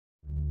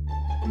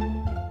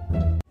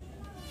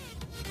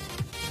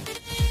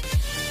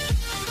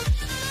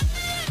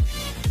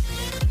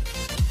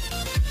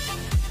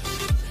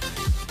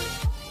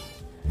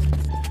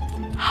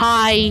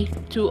Hi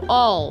to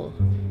all.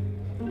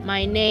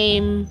 My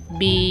name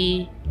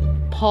be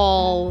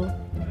Paul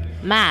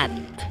Matt.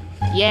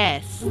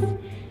 Yes.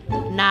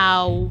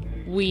 Now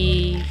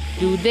we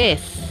do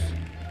this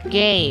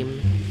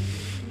game.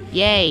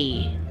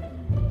 Yay.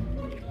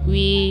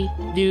 We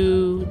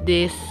do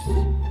this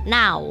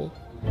now.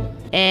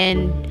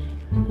 And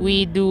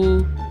we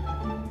do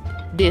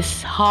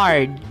this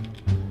hard.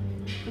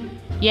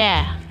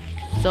 Yeah.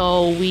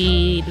 So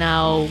we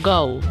now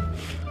go.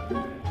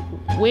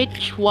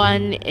 Which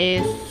one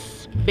is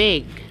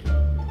big?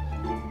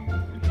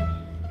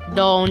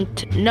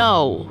 Don't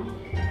know.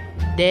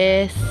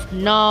 This,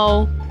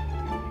 no.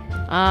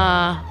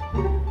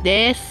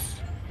 This.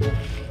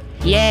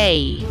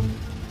 Yay.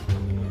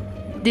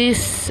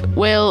 This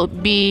will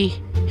be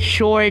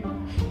short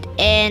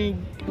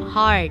and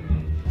hard.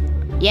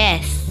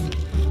 Yes.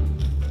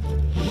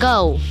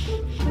 Go.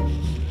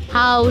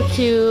 How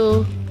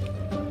to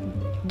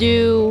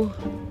do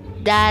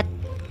that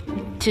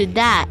to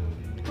that?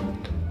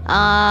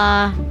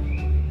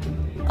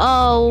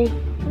 Oh,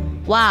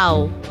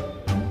 wow.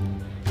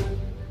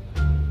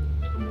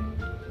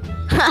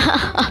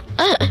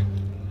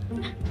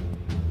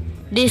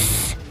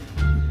 This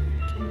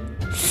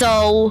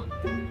so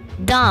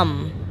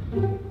dumb.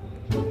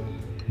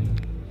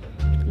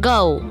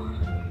 Go.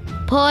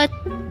 Put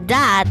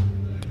that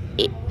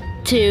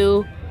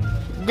to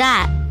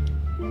that.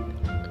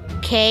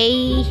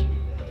 Okay.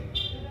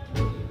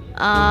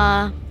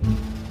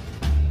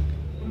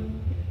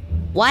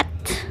 What?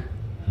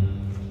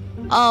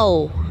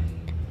 Oh.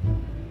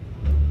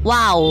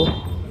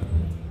 Wow.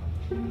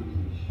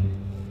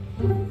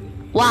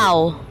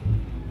 Wow.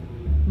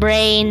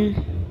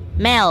 Brain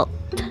melt.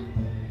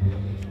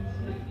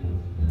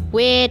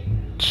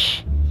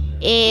 Which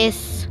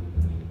is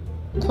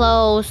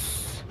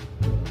close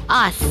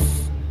us?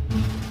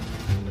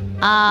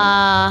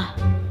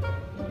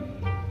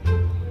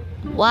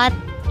 What?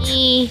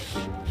 Me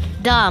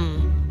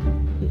dumb.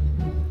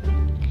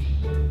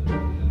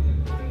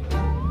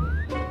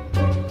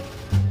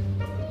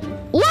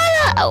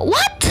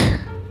 What?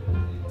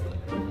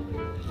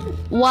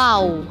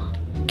 Wow.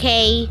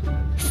 Okay.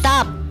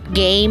 Stop,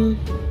 game.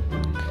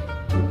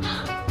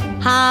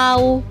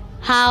 How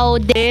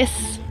this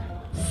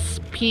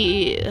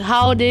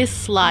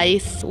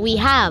slice we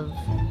have?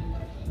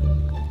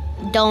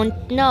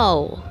 Don't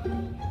know.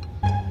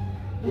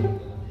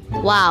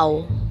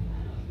 Wow.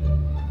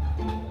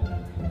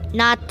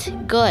 Not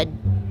good.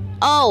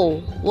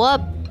 Oh,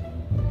 whoop.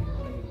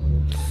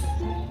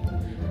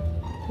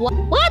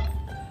 What?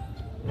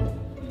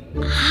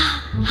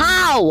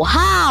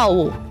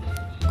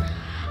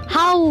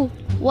 How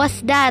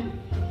was that?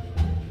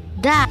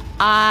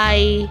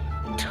 I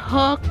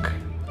took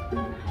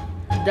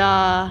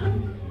the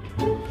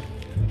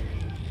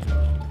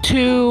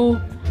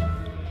 2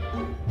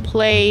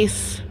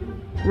 place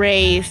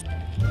race.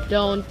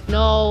 Don't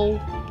know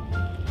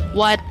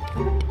what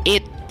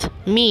it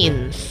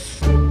means.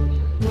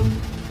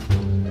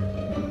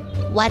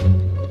 What?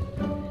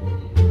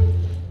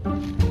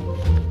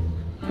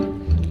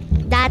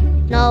 That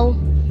no.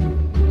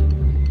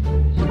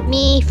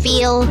 Me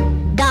feel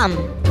dumb.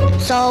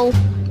 So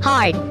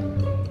hard.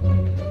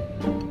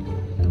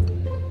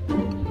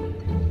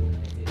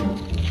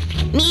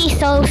 Me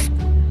so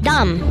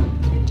dumb.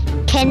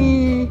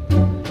 Can't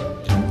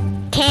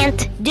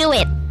do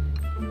it.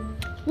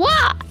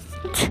 What?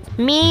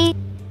 Me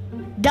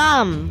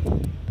dumb.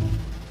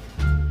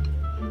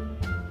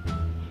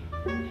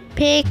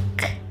 Pick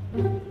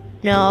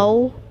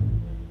no.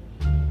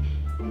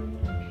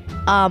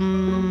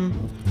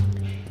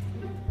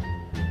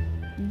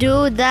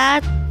 Do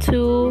that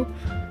to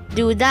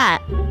do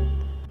that.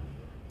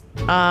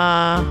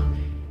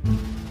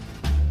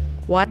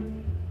 What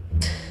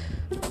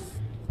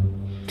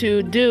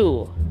to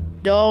do?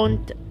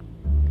 Don't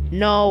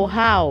know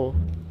how.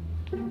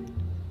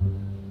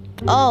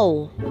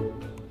 Oh.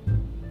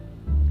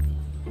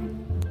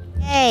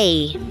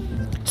 Hey.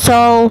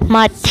 So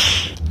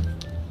much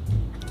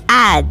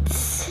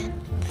ads.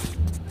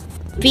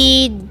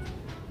 Feed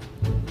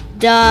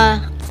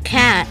the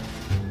cat.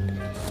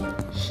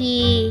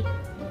 He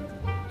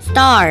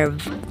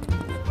starve.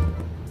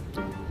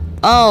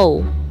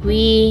 Oh,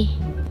 we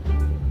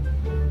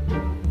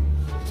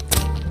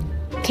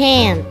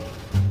can't.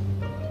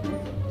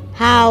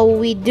 How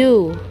we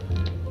do?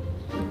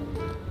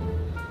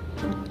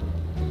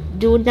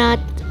 Do not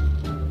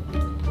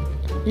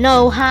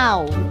know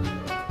how.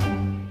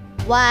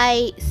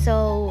 Why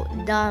so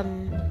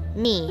dumb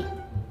me?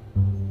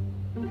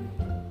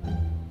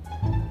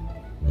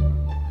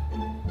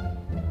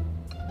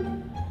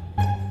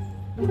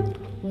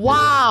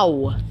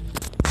 Wow,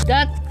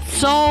 that's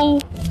so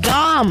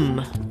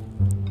dumb.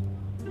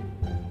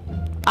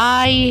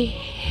 I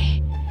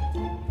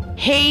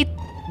hate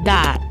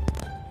that.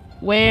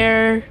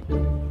 Where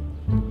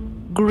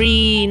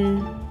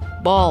green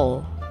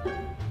ball?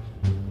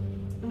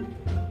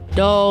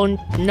 Don't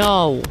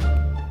know.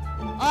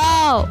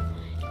 Oh,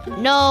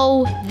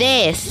 know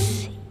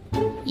this.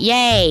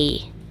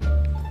 Yay.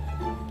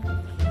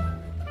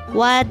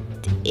 What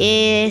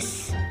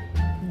is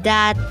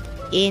that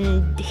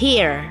in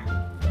here?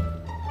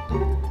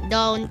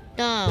 Don't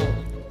know.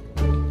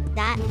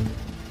 That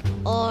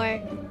or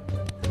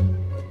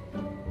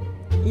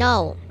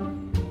no.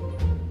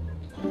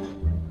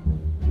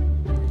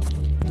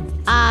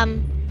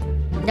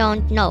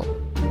 Don't know.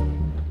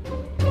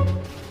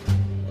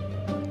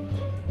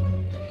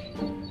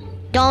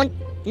 Don't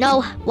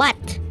know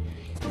what?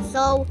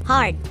 So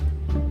hard.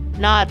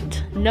 Not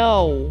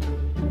know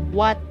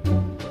what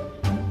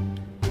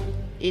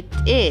it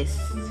is.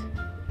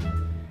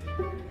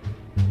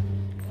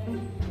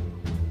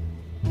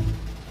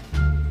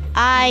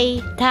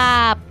 I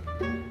tap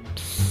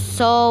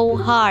so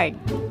hard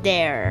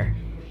there.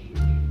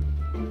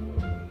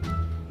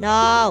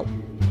 No.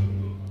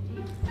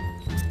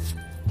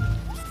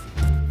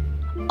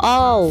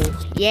 Oh,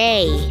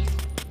 yay.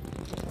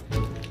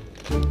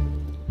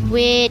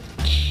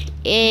 Which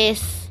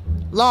is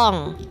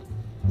long?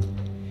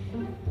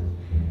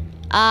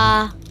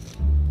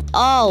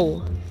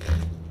 Oh.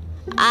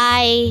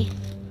 I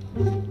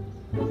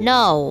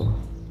know.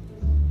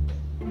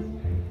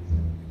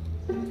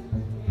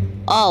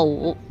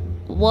 Oh,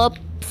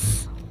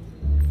 whoops.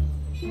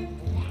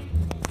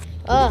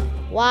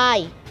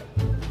 Why?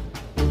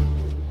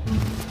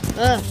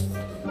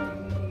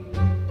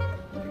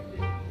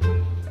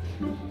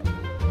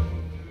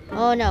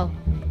 Oh no.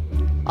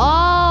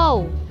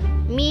 Oh,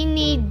 me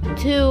need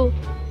to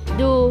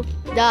do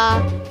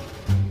the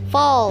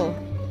fall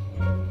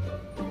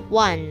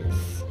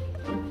ones.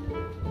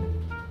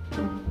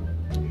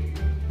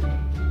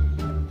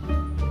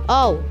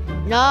 Oh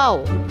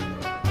no.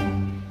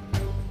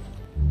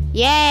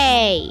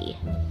 Yay!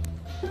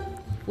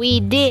 We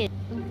did.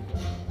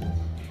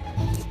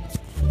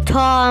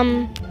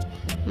 Tom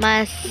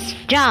must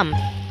jump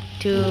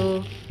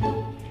to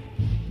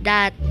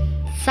that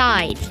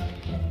side.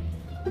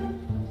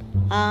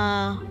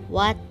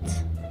 What?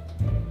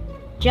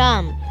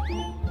 Jump.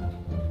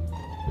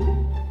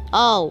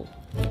 Oh.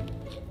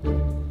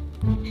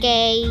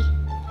 Okay.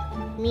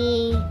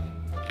 Me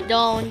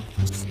don't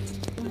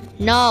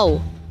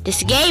know.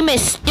 This game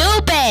is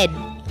stupid!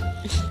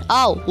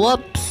 Oh,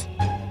 whoops.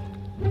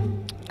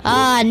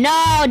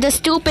 No, the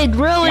stupid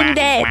ruined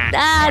it.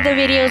 The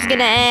video's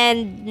gonna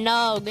end.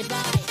 No, goodbye.